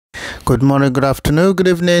Good morning, good afternoon, good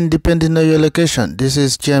evening, depending on your location. This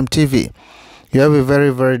is GMTV. You have a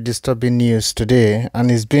very disturbing news today,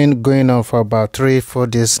 and it's been going on for about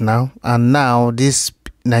 3-4 days now. And now this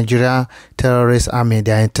Nigeria terrorist army,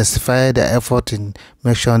 they are intensifying their effort in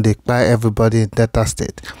make sure they buy everybody in Delta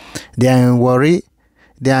State. They are in Warri,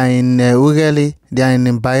 they are in Ughelli, they are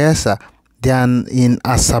in Bayelsa, they are in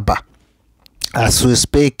Asaba. As we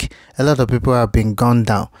speak, a lot of people have been gunned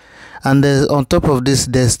down. And on top of this,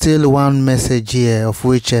 there's still one message here, of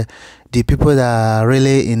which the people that are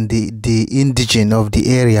really in the indigene of the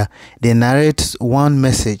area, they narrate one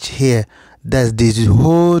message here. That's the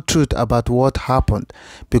whole truth about what happened,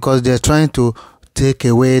 because they're trying to take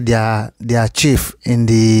away their chief in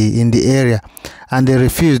the area, and they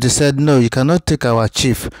refused. They said, no, you cannot take our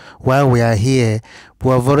chief while we are here. We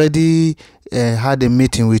have already had a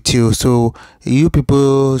meeting with you, so you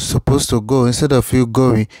people supposed to go. Instead of you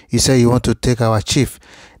going, you say you want to take our chief.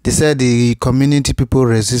 They said the community people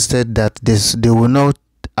resisted that they will not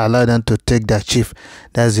allow them to take their chief.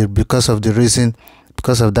 That's it. Because of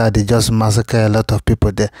that, they just massacre a lot of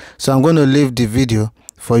people there. So I'm going to leave the video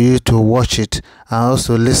for you to watch it and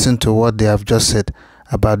also listen to what they have just said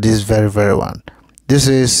about this very one. This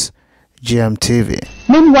is GMTV.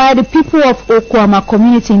 Meanwhile, the people of Okwama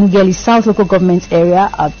community in Ughelli South local government area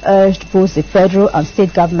have urged both the federal and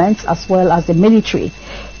state governments as well as the military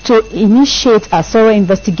to initiate a thorough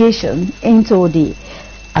investigation into the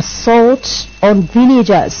assault on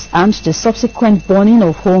villagers and the subsequent burning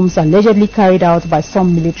of homes allegedly carried out by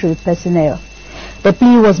some military personnel. The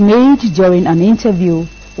plea was made during an interview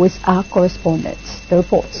with our correspondent. The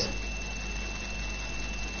report.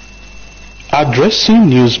 Addressing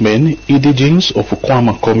newsmen, indigenes of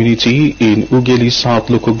Okwama community in Ughelli South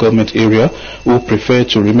local government area who prefer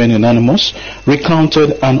to remain anonymous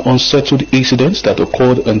recounted an unsettled incident that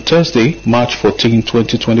occurred on Thursday, March 14,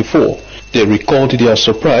 2024. They recalled their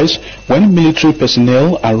surprise when military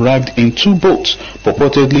personnel arrived in 2 boats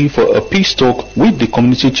purportedly for a peace talk with the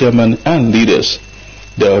community chairman and leaders.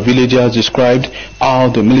 The villagers described how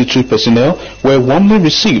the military personnel were warmly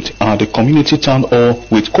received at the community town hall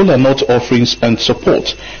with kola nut offerings and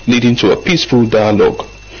support, leading to a peaceful dialogue.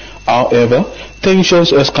 However,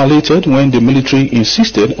 tensions escalated when the military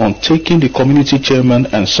insisted on taking the community chairman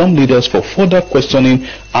and some leaders for further questioning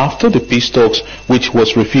after the peace talks, which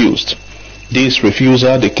was refused. This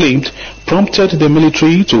refusal, they claimed, prompted the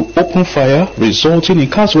military to open fire, resulting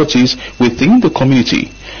in casualties within the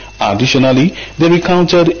community. Additionally, they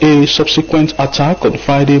recounted a subsequent attack on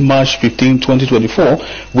Friday, March 15, 2024,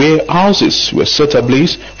 where houses were set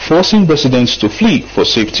ablaze, forcing residents to flee for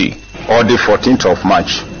safety. On the 14th of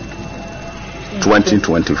March,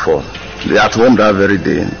 2024, they at home that very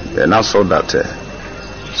day, they now saw that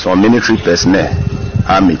some military personnel,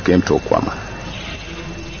 army, came to Okwama.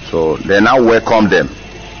 So they now welcome them.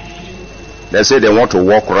 They say they want to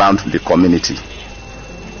walk around the community.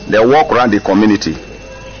 They walk around the community.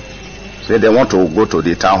 Say they want to go to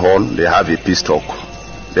the town hall. They have a peace talk.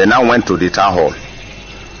 They now went to the town hall.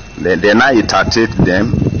 They now entertained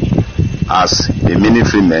them as the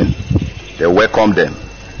military men. They welcome them.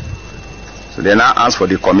 So they now ask for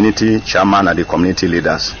the community chairman and the community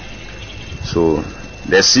leaders. So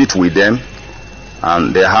they sit with them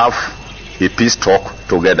and they have a peace talk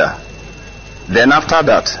together. Then after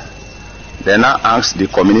that, they now ask the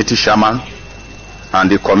community chairman and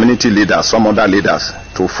the community leaders, some other leaders,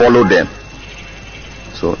 to follow them.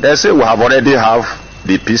 So they say, we have already have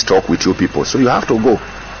the peace talk with you people, so you have to go.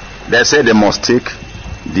 They say they must take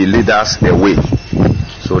the leaders away.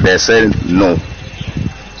 So they said no.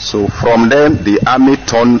 So from then, the army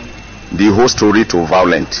turned the whole story to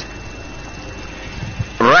violent.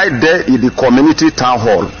 Right there in the community town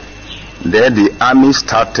hall, then the army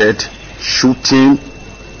started shooting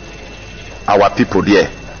our people there.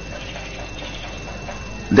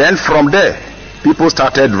 Then from there, people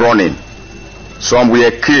started running. Some were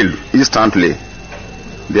killed instantly.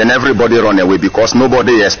 Then everybody ran away because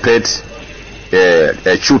nobody expected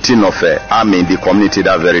a shooting of an army in the community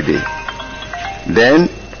that very day. Then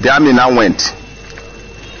the army now went.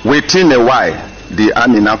 Within a while, the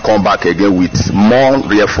army now come back again with more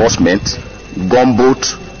reinforcement,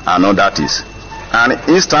 gunboat, and all that is. And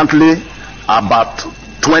instantly, about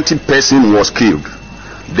 20 persons was killed.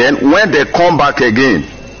 Then when they come back again,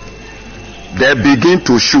 they begin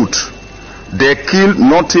to shoot. They killed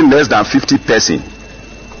nothing less than 50 persons.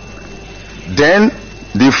 Then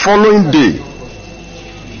the following day,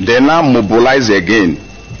 they now mobilize again.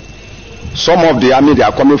 Some of the army, they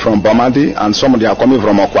are coming from Bamadi, and some they are coming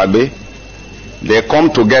from Okwabe. They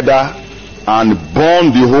come together and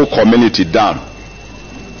burn the whole community down.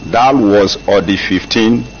 That was on the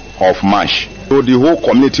 15th of March. So the whole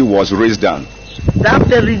community was raised down. That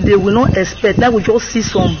very day we not expect that we just see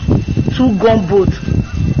some 2 gunboats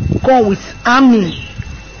come with army.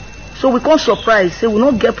 So we can't surprise, say we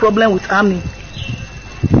not get problem with army.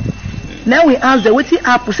 Now we ask them, what's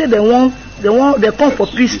happen? Say they come for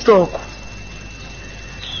peace talk.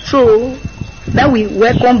 So then we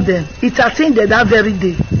welcome them. It attended that very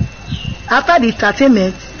day. After the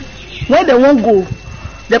entertainment, when they won't go,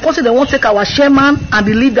 they come say they won't take our chairman and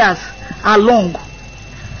the leaders along.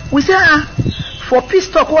 We say, for peace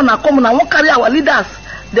talk, when I come, I won't carry our leaders,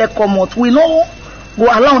 they come out. We know go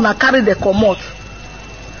along and carry they come out.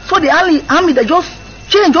 So the army they just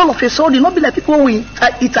change all of a sudden, not be like people we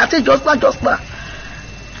entertain just now.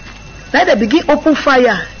 Then they begin open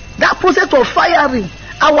fire. That process of firing,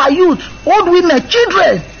 our youth, old women,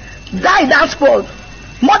 children die that spot.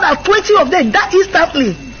 More than 20 of them die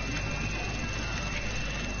instantly.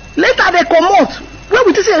 Later they come out. When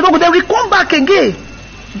we say they will come back again.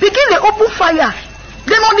 Begin the open fire.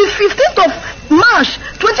 Then on the 15th of March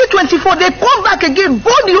 2024, they come back again,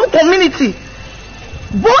 both the whole community.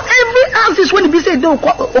 Both every axis when they say the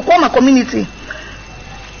Okwama community.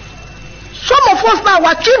 Some of us now,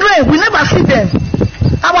 our children, we never see them.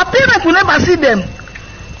 Our parents, we never see them.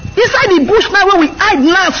 Inside the bush now where we hide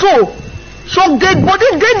now, so dead body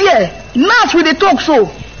dead there. Now we they talk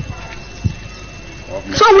so.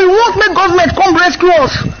 So we won't make government come rescue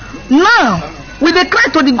us. Now, we they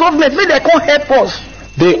cry to the government, may they come help us.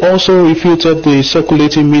 They also refuted the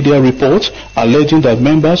circulating media report alleging that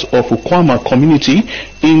members of Okwama community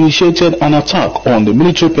initiated an attack on the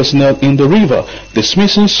military personnel in the river,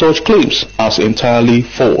 dismissing such claims as entirely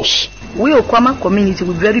false. We Okwama community,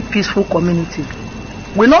 we very peaceful community.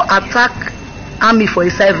 We not attack army for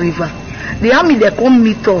inside river. The army they come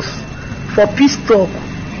meet us for peace talk.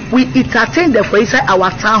 We entertain them for inside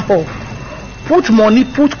our town hall. Put money,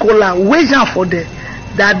 put cola, wage them for them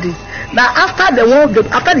that day. Now after the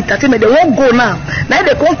entertainment, they won't go now. Now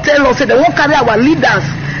they can't tell us, they won't carry our leaders,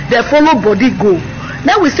 they follow body go.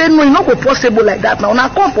 Now we say no, it's not possible like that. Now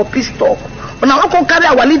come for peace talk. Now we can't carry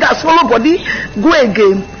our leaders, follow body, go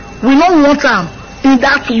again. We don't want them in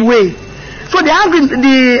that way. So the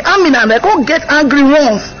army now, they can't get angry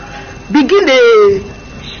once. Begin the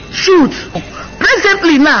shoot.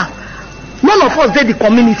 Presently now, none of us did the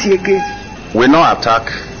community again. We not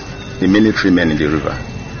attack the military men in the river.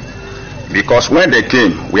 Because when they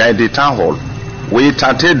came, we are in the town hall. We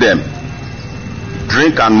entertained them,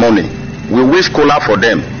 drink and money. We wish cola for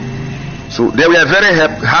them. So they were very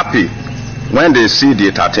happy when they see the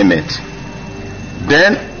entertainment.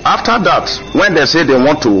 Then after that, when they say they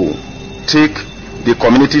want to take the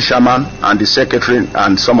community chairman and the secretary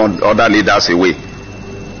and some of the other leaders away,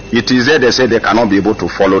 it is there they say they cannot be able to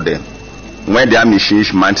follow them. When the army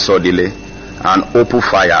change mind suddenly and open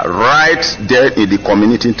fire right there in the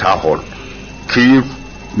community town hall, kill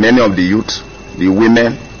many of the youth, the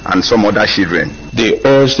women, and some other children. They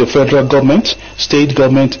urged the federal government, state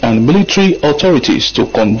government, and military authorities to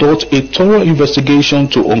conduct a thorough investigation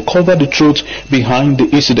to uncover the truth behind the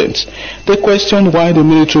incident. They questioned why the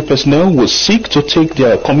military personnel would seek to take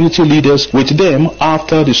their community leaders with them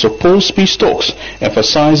after the supposed peace talks,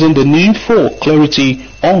 emphasizing the need for clarity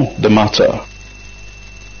on the matter.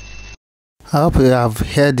 I hope you have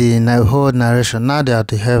heard the whole narration. Now they have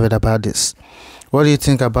to hear it about this. What do you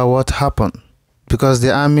think about what happened? Because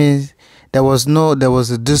the army, there was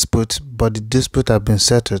a dispute, but the dispute had been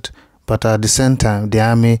settled. But at the same time, the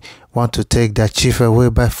army want to take their chief away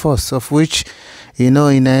by force, of which, in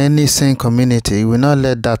any sane community, you will not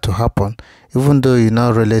let that to happen, even though you're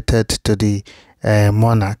not related to the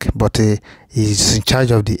monarch, but he's in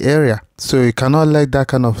charge of the area. So you cannot let that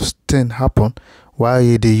kind of thing happen while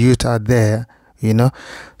the youth are there,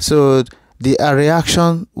 So the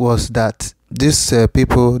reaction was that these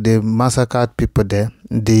people, they massacred people there,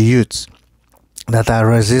 the youths that are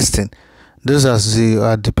resisting. Those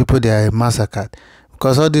are the people they are massacred.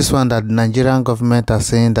 Because all this one that the Nigerian government are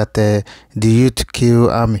saying that the youth kill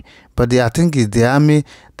army. But I think it's the army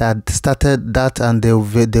that started that, and they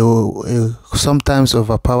will sometimes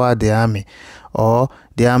overpower the army. Or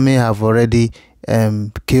the army have already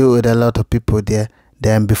killed a lot of people there.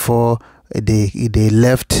 Then before they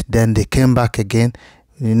left, then they came back again.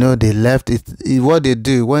 They left. What they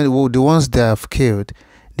do, when the ones they have killed,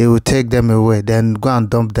 they will take them away, then go and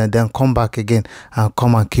dump them, then come back again and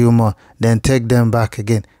come and kill more, then take them back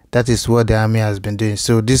again. That is what the army has been doing.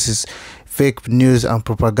 So this is fake news and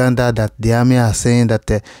propaganda that the army are saying that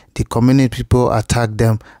the community people attack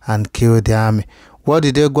them and kill the army. What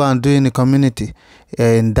did they go and do in the community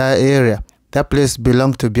in that area? That place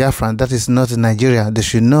belonged to Biafran. That is not Nigeria. They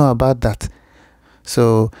should know about that.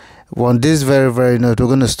 So on this very note, we're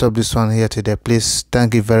going to stop this one here today. Please,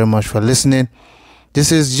 thank you very much for listening.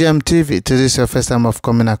 This is GMTV. If this is your first time of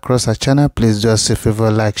coming across our channel, please do us a favor,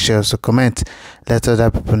 like, share, also comment. Let other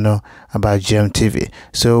people know about GMTV.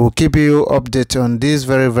 So we'll keep you updated on this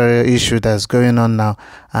very issue that's going on now,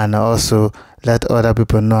 and also let other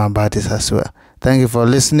people know about this as well. Thank you for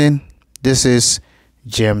listening. This is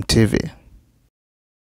GMTV.